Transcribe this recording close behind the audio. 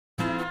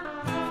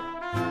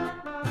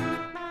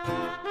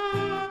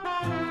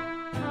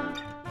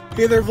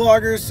Hey there,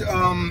 vloggers.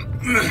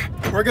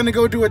 We're gonna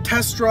go do a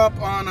test drop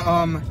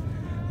on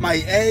my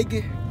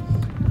egg,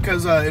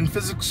 because in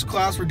physics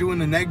class we're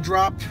doing an egg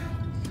drop.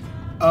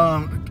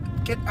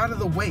 Get out of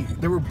the way.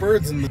 There were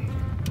birds in the...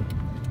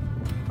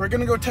 We're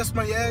gonna go test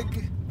my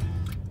egg.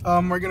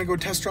 We're gonna go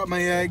test drop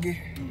my egg.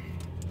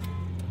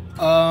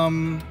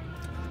 And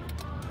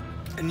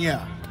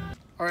yeah.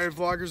 Alright,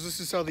 vloggers, this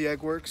is how the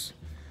egg works.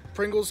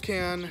 Pringles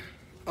can.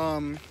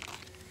 Then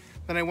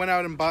I went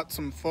out and bought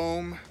some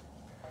foam.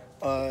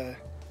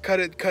 Cut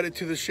it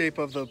to the shape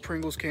of the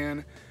Pringles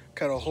can.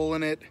 Cut a hole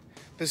in it.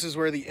 This is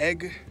where the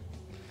egg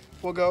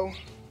will go.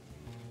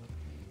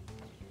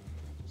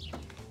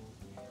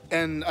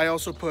 And I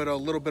also put a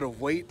little bit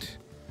of weight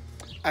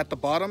at the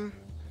bottom.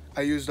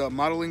 I used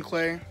modeling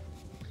clay.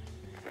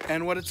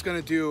 And what it's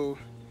gonna do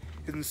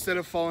is, instead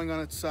of falling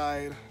on its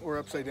side or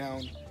upside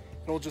down,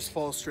 it'll just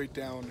fall straight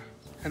down.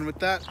 And with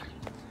that,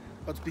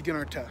 let's begin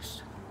our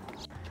test.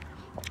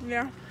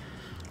 Yeah.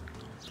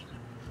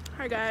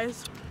 Hi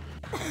guys.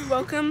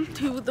 Welcome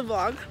to the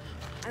vlog.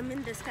 I'm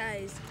in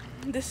disguise.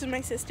 This is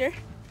my sister.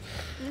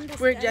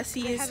 We're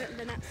Jesse's.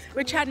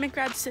 We're Chad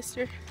McRad's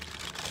sister.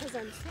 Because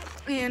I'm sick.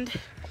 And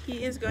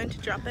he is going to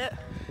drop it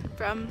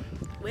from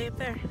way up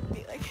there.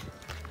 Be like,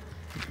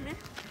 come here.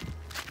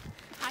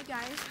 Hi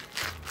guys.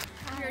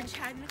 We're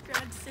Chad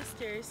McRad's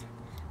sisters.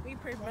 We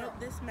promote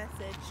this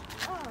message.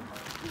 Oh,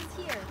 he's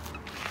here.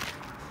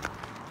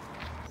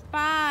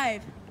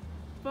 5,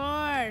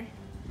 4,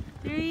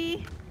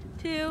 3,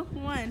 2,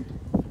 1.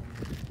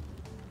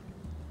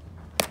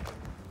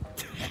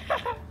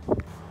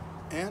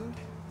 And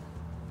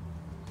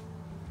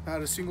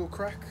not a single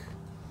crack.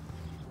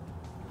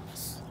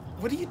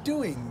 What are you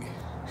doing?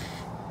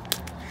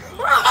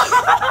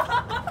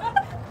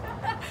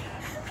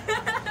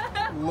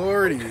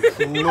 Lordy,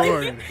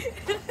 Lord.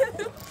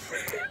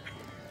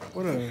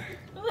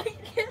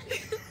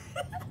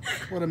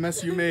 What a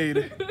mess you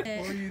made. What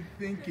are you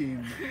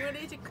thinking? You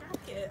wanted to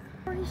crack it.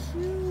 My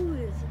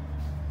shoes.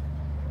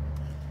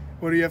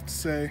 What do you have to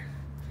say?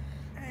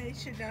 I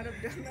should not have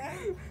done that.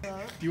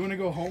 Do you want to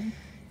go home?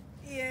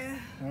 Yeah.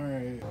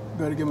 Alright.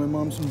 Gotta get my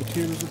mom some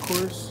potatoes, of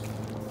course.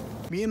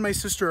 Me and my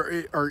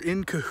sister are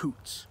in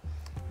cahoots.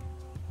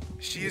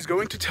 She is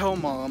going to tell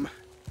mom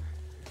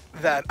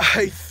that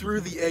I threw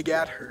the egg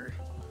at her.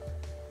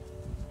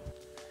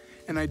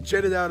 And I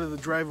jetted out of the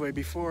driveway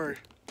before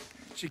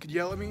she could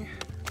yell at me.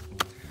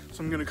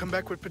 So I'm gonna come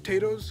back with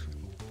potatoes.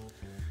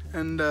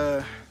 And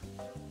I'll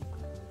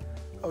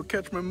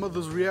catch my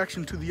mother's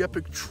reaction to the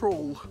epic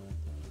troll.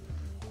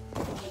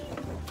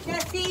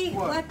 Jesse,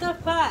 what the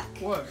fuck?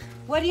 What?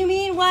 What do you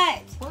mean,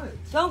 what? What?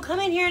 Don't come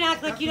in here and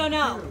act like you don't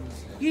know.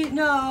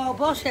 No,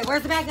 bullshit.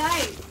 Where's the bag of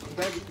ice?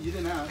 You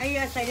didn't ask. Oh,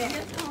 yes, I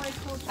did.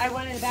 I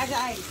wanted a bag of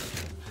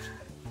ice.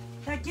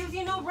 That gives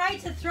you no right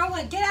to throw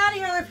it. Get out of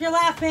here if you're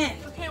laughing.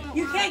 Okay,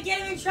 you can't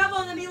get him in trouble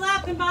and then be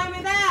laughing behind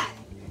my back.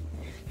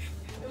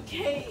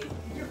 Okay.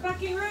 You're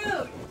fucking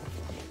rude.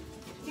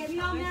 Get me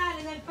all mad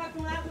and then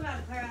fucking laugh about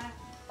it, Clara.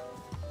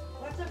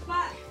 What the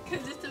fuck?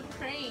 Because it's a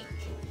prank.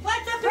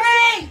 What's a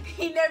prank?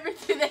 He never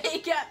threw the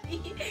egg at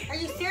me. Are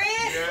you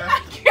serious? Yeah.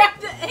 I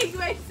grabbed the egg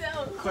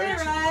myself.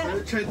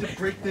 Clara tried to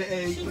break the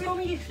egg. She told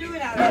me you threw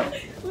it out.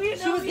 She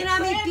was gonna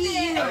have me beat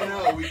you. I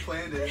know, we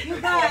planned it. You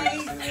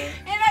guys. And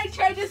I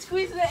tried to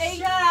squeeze the egg.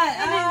 Shut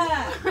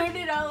up. Spread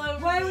it all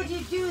over. Why would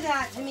you do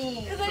that to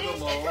me? For the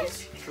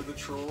lulz, for the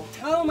troll.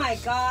 Oh my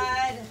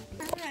god.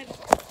 I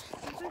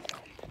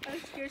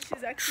was scared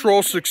she's actually...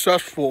 Troll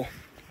successful.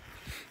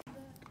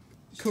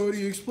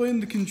 Cody, explain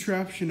the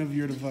contraption of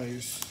your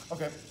device.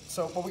 Okay,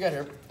 so what we got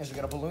here is we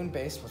got a balloon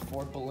base with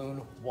 4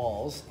 balloon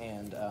walls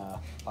and a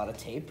lot of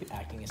tape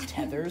acting as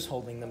tethers,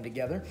 holding them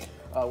together.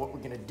 What we're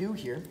gonna do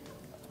here,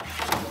 we're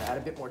gonna add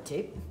a bit more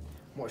tape,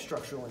 more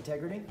structural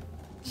integrity,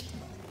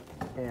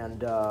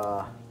 and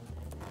there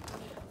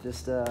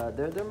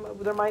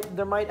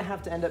might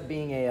have to end up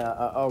being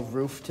a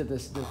roof to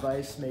this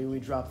device. Maybe we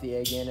drop the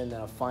egg in and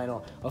then a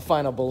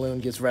final balloon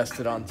gets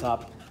rested on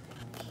top.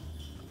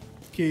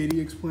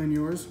 Katie, explain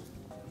yours.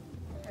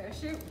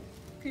 Parachute,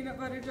 peanut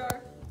butter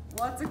jar,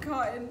 lots of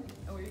cotton,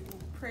 and we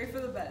pray for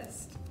the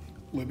best.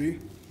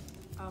 Libby.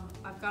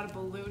 I've got a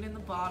balloon in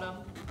the bottom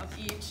of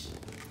each,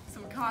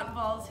 some cotton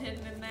balls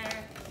hidden in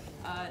there,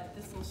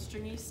 this little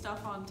stringy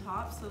stuff on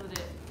top so that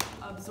it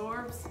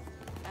absorbs,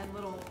 and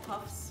little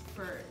puffs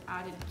for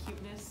added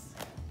cuteness,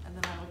 and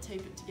then I will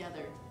tape it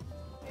together.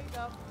 There you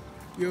go.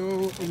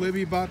 Yo,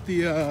 Libby bought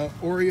the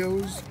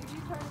Oreos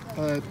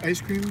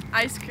ice cream.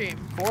 Ice cream.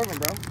 4 of them,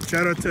 bro.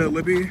 Shout out to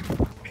Libby.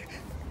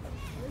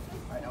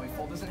 Alright, now we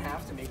fold this in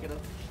half to make it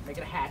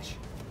a hatch.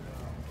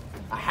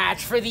 A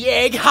hatch for the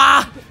egg,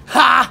 ha!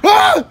 Ha!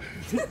 Ah!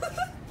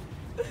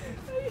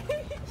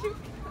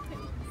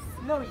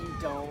 No, you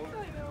don't.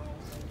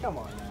 Come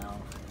on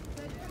now.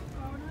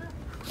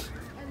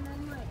 And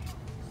then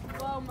like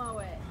slow-mo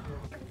it.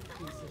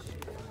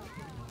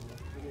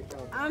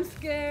 I'm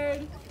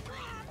scared.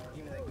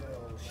 Give me that good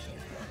old shit.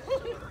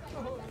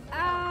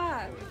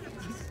 Ah!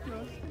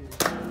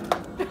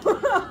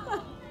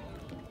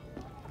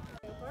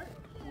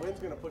 Mine's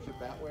gonna push it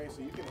that way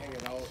so you can hang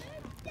it out.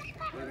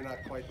 Maybe not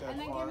quite that And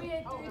then far. give me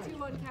a 3, 2,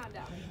 1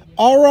 countdown.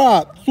 All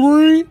right,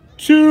 3,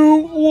 2,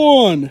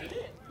 1.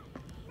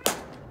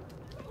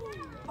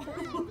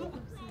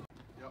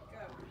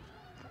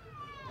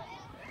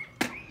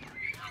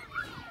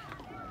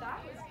 That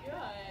was good.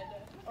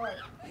 All right.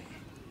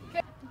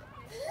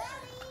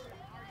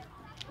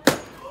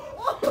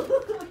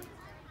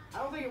 I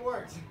don't think it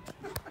worked.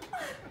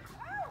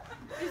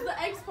 Is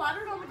the egg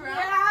splattered on the ground?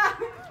 Yeah.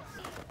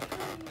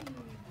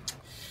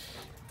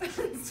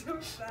 So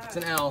sad. It's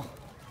an L.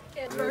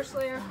 First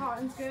layer of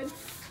cotton's good.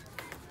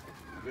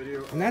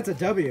 Video. And that's a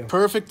W.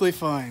 Perfectly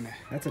fine.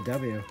 That's a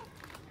W.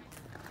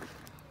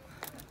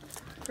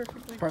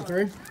 Part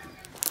 3.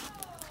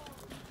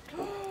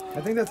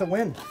 I think that's a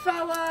win.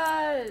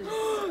 Fellas!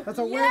 That's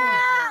a win.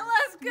 Yeah,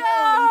 let's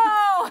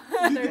go!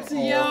 There's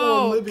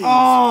Yo. yo.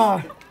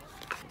 Ah,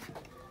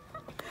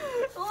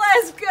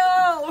 Let's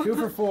go! 2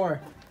 for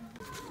 4.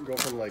 Go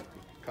from like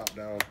top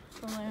down.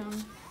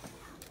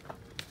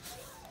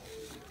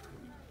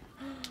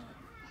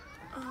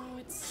 Oh,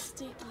 it's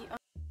sticky.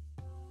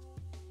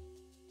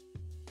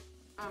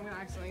 I'm gonna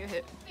accidentally get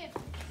hit.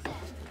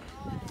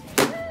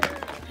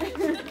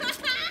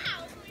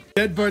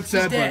 Dead Bart,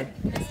 sad Bart.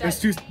 That's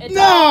too. It's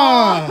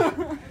Nah.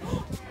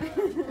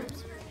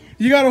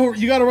 You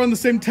gotta run the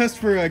same test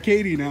for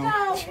Katie now.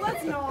 No,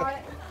 let's not.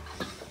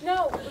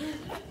 No.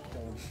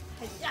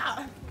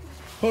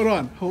 Hold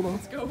on.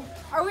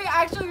 Are we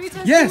actually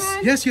retesting Yes,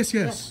 that?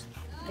 yes.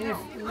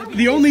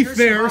 The only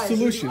fair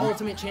solution.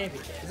 Ultimate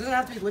champion. Does it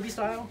have to be Libby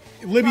style?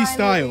 Libby Fine,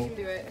 style. we can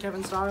do it.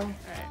 Kevin style?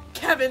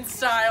 Kevin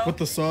style. With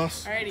the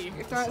sauce. Alrighty.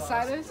 Throw it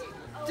sideways.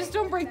 Just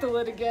don't break the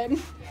lid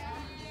again.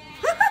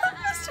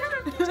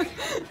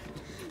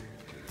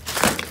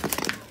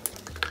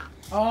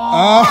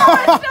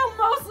 Oh. Still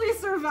mostly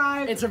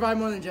survived. It survived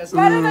more than Jesse.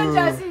 Better than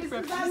Jesse's.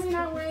 Does that mean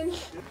I win?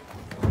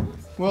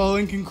 Well,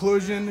 in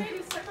conclusion,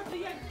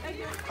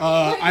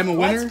 I'm a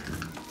winner in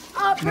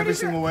Pretty every sure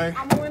single way.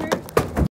 I'm a winner